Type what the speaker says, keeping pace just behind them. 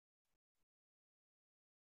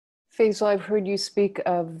Faisal, I've heard you speak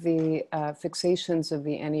of the fixations of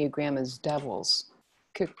the Enneagram as devils.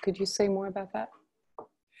 Could you say more about that?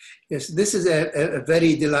 Yes, this is a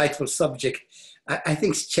very delightful subject. I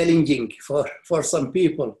think it's challenging for some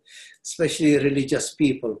people, especially religious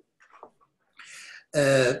people.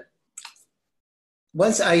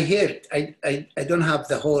 Once I heard, I don't have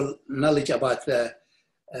the whole knowledge about the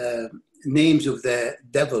names of the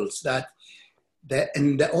devils, that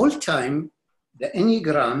in the old time, the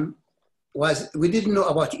Enneagram we didn't know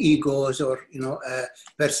about egos or,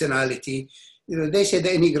 personality. They say the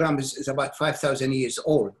Enneagram is about 5,000 years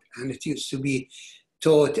old, and it used to be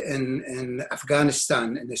taught in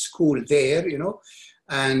Afghanistan in a school there,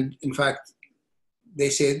 and in fact, they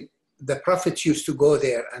say the prophets used to go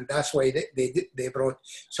there, and that's why they brought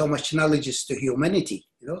so much knowledge to humanity,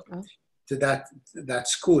 to that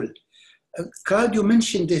school. Claudio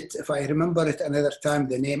mentioned it. If I remember it another time,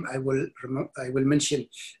 the name I will mention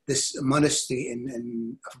this monastery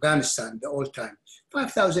in Afghanistan, the old time,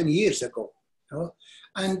 5,000 years ago,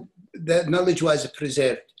 and the knowledge was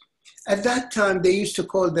preserved. At that time, they used to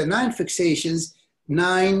call the 9 fixations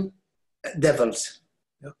 9 devils.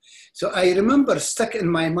 So I remember stuck in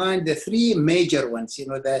my mind the 3 major ones,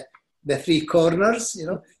 the 3 corners,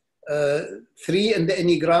 3 in the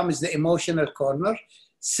Enneagram is the emotional corner,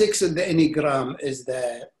 6 in the Enneagram is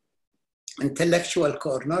the intellectual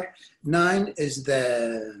corner, 9 is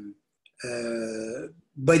the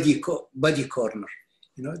body corner,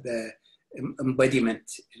 the embodiment.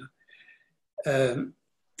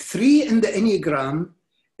 3 in the Enneagram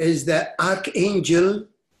is the archangel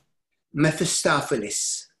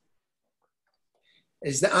Mephistopheles,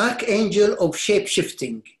 is the archangel of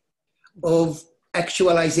shape-shifting, of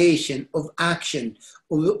actualization, of action,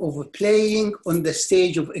 of playing on the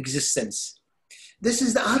stage of existence. This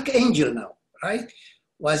is the archangel now, right?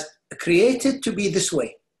 Was created to be this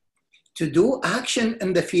way, to do action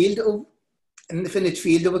in the field of infinite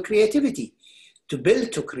field of creativity, to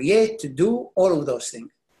build, to create, to do all of those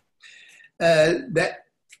things. The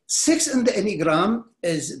 6 in the Enneagram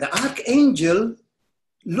is the archangel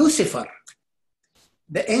Lucifer,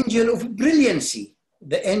 the angel of brilliancy,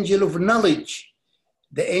 the angel of knowledge,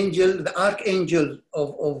 the archangel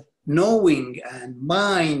of knowing and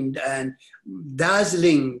mind and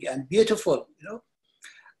dazzling and beautiful,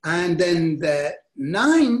 And then the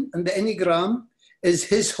 9 in the Enneagram is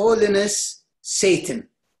His Holiness Satan,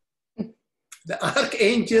 the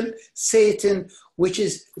archangel Satan, which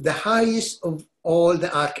is the highest of all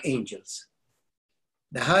the archangels.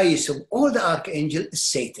 The highest of all the archangels is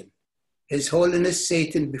Satan. His Holiness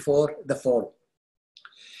Satan before the fall.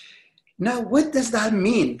 Now, what does that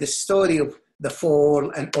mean, the story of the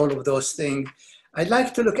fall and all of those things? I'd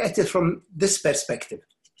like to look at it from this perspective.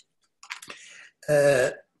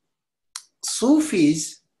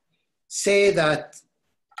 Sufis say that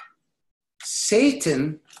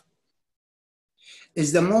Satan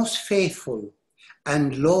is the most faithful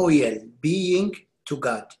and loyal being to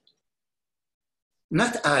God.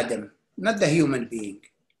 Not Adam, not the human being.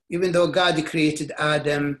 Even though God created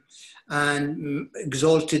Adam and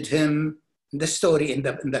exalted him, the story in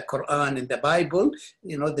the Quran, in the Bible,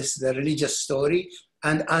 this is the religious story,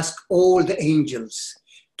 and asked all the angels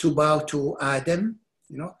to bow to Adam,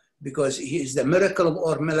 because he is the miracle of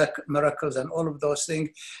all miracles and all of those things.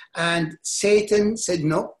 And Satan said,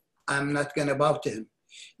 no, I'm not going to bow to him.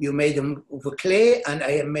 You made him of clay, and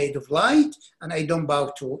I am made of light, and I don't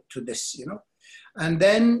bow to this, And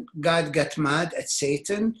then God got mad at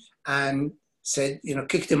Satan and said,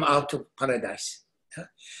 kicked him out of paradise.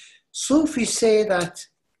 Sufis say that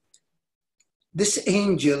this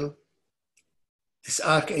angel, this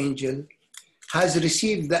archangel, has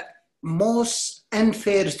received the most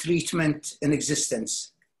unfair treatment in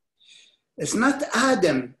existence. It's not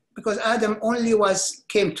Adam, because Adam only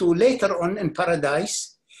came to later on in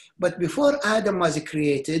paradise, but before Adam was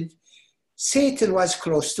created, Satan was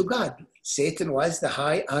close to God. Satan was the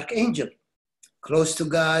high archangel, close to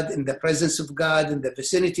God, in the presence of God, in the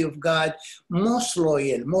vicinity of God, most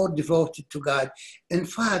loyal, more devoted to God. In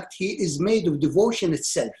fact, he is made of devotion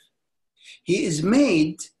itself. He is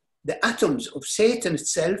made, the atoms of Satan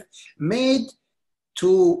itself, made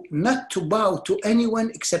to not to bow to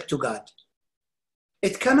anyone except to God.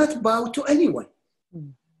 It cannot bow to anyone.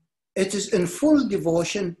 It is in full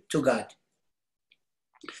devotion to God.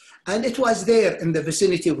 And it was there in the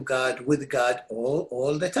vicinity of God, with God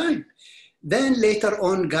all the time. Then later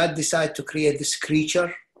on, God decided to create this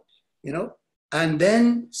creature, and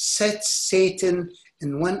then set Satan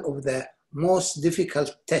in one of the most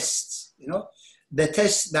difficult tests, the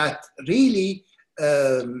test that really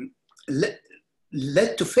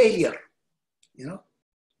led to failure,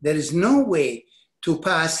 There is no way to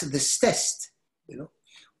pass this test, you know,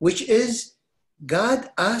 which is God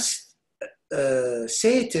asked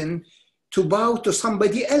Satan to bow to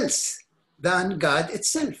somebody else than God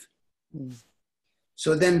itself.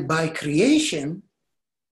 So then by creation,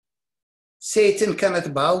 Satan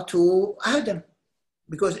cannot bow to Adam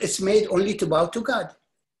because it's made only to bow to God.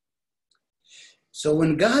 So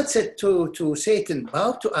when God said to Satan,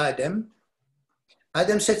 bow to Adam,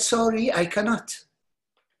 Adam said, sorry, I cannot.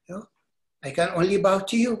 You know, I can only bow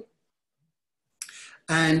to you.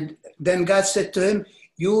 And then God said to him,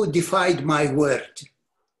 you defied my word.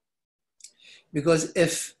 Because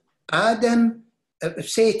if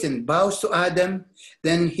Satan bows to Adam,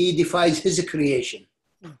 then he defies his creation.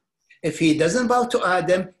 If he doesn't bow to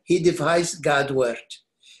Adam, he defies God's word.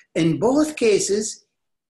 In both cases,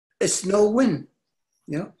 it's no win.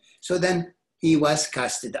 You know? So then he was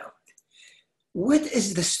casted out. What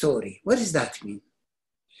is the story? What does that mean?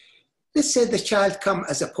 Let's say the child come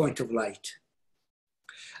as a point of light.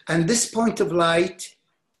 And this point of light,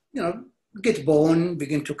 you know, get born,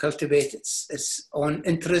 begin to cultivate its own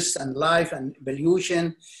interest and life and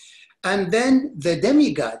evolution. And then the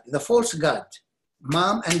demigod, the false god,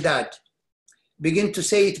 mom and dad, begin to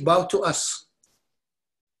say it, bow to us.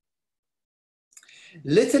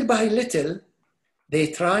 Little by little, they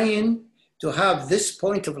trying to have this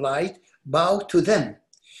point of light bow to them.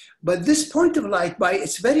 But this point of light, by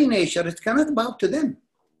its very nature, it cannot bow to them.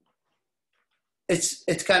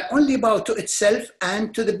 It can only bow to itself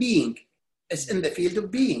and to the being. It's in the field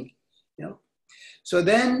of being, you know. So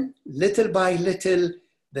then, little by little,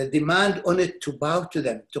 the demand on it to bow to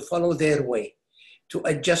them, to follow their way, to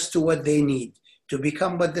adjust to what they need, to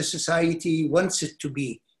become what the society wants it to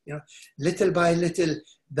be. You know, little by little,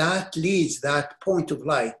 that leads that point of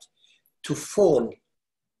light to fall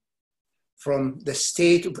from the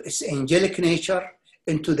state of its angelic nature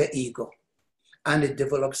into the ego, and it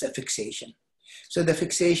develops a fixation. So the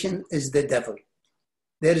fixation is the devil.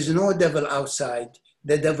 There is no devil outside.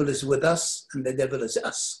 The devil is with us, and the devil is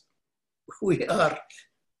us. We are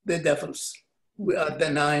the devils. We are the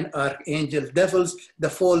 9 archangel devils, the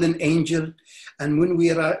fallen angel. And when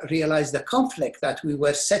we realize the conflict that we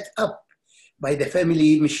were set up by the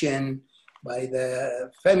family mission, by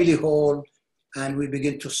the family hall, and we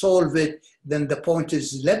begin to solve it, then the point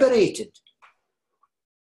is liberated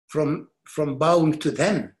from bowing to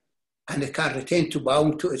them. And it can return to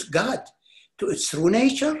bowing to its God, to its true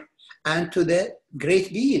nature, and to the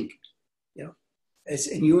great being. You know, it's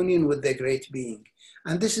in union with the great being.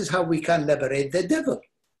 And this is how we can liberate the devil,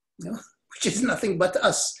 you know, which is nothing but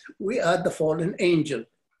us. We are the fallen angel.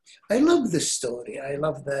 I love this story. I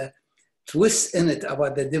love the twist in it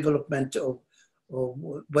about the development of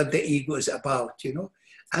what the ego is about, you know.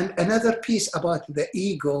 And another piece about the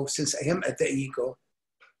ego, since I am at the ego,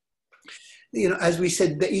 you know, as we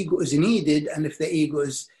said, the ego is needed, and if the ego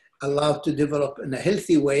is allowed to develop in a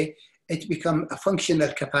healthy way, it becomes a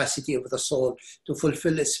functional capacity of the soul to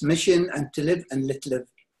fulfill its mission and to live and let live.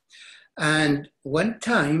 And one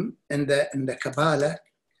time in the Kabbalah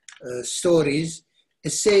stories, it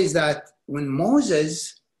says that when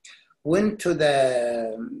Moses went to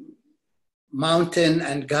the mountain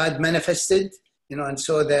and God manifested, you know, and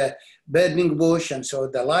saw the burning bush and saw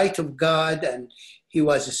the light of God, and he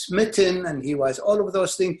was smitten and he was all of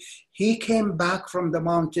those things. He came back from the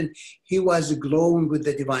mountain. He was glowing with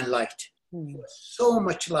the divine light. So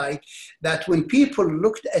much light that when people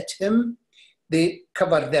looked at him, they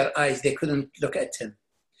covered their eyes. They couldn't look at him.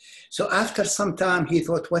 So after some time, he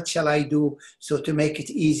thought, what shall I do so to make it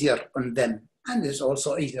easier on them? And it's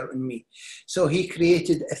also easier on me. So he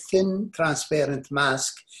created a thin, transparent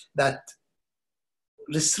mask that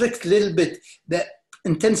restricts a little bit the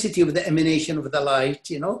intensity of the emanation of the light,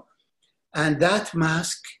 you know, and that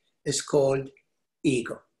mask is called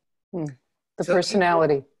ego. The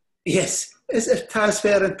personality. Yes, it's a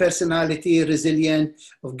transparent personality, resilient,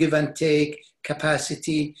 of give and take,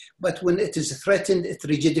 capacity. But when it is threatened, it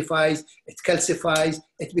rigidifies, it calcifies,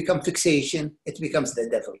 it becomes fixation, it becomes the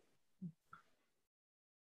devil.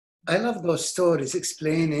 I love those stories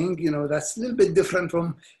explaining, you know, that's a little bit different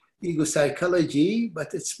from ego psychology,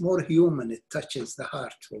 but it's more human. It touches the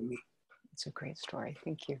heart for me. It's a great story.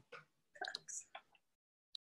 Thank you.